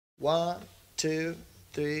1, 2,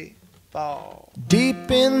 3, 4.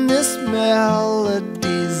 Deep in this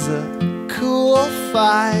melody's a cool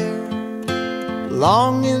fire,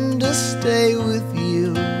 longing to stay with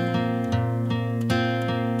you.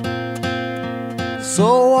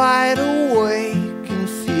 So wide awake and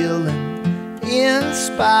feeling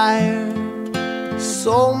inspired,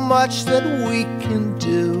 so much that we can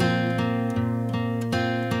do.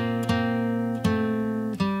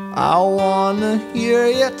 I wanna hear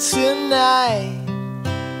you tonight,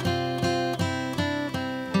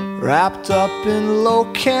 wrapped up in low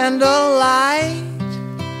candlelight.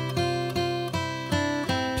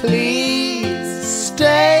 Please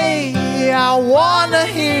stay, I wanna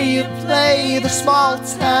hear you play the small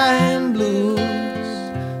time blues.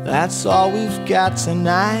 That's all we've got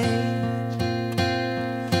tonight.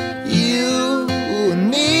 You and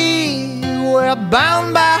me, we're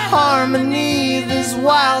bound by harmony. This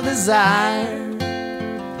wild desire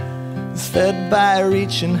is fed by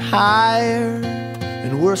reaching higher,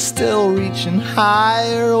 and we're still reaching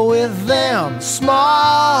higher with them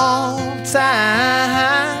small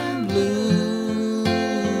time blues.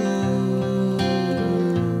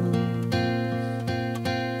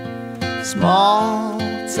 Small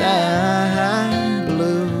time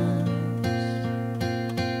blues.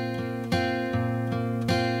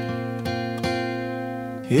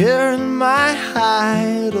 Here in my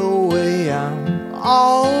hideaway, I'm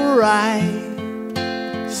alright,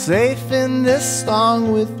 safe in this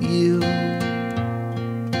song with you.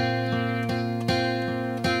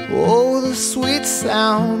 Oh, the sweet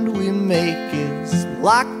sound we make is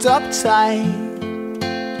locked up tight,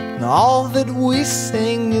 and all that we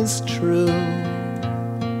sing is true.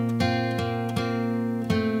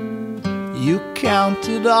 You count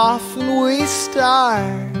it off and we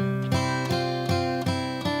start.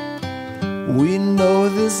 We know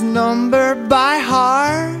this number by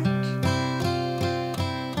heart.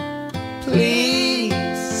 Please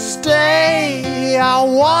stay, I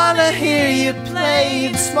wanna hear you play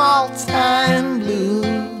the small time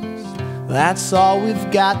blues. That's all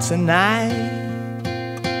we've got tonight.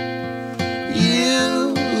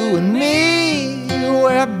 You and me,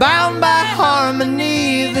 we're bound by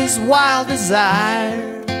harmony. This wild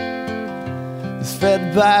desire is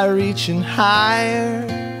fed by reaching higher,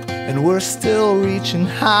 and we're still reaching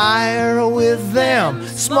higher with them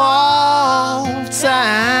small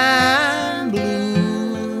time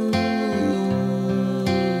blues.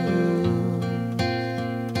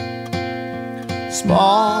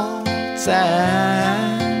 Small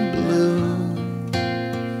time blues.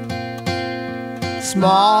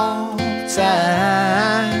 Small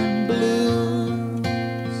time blues.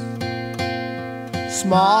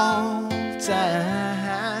 Small time.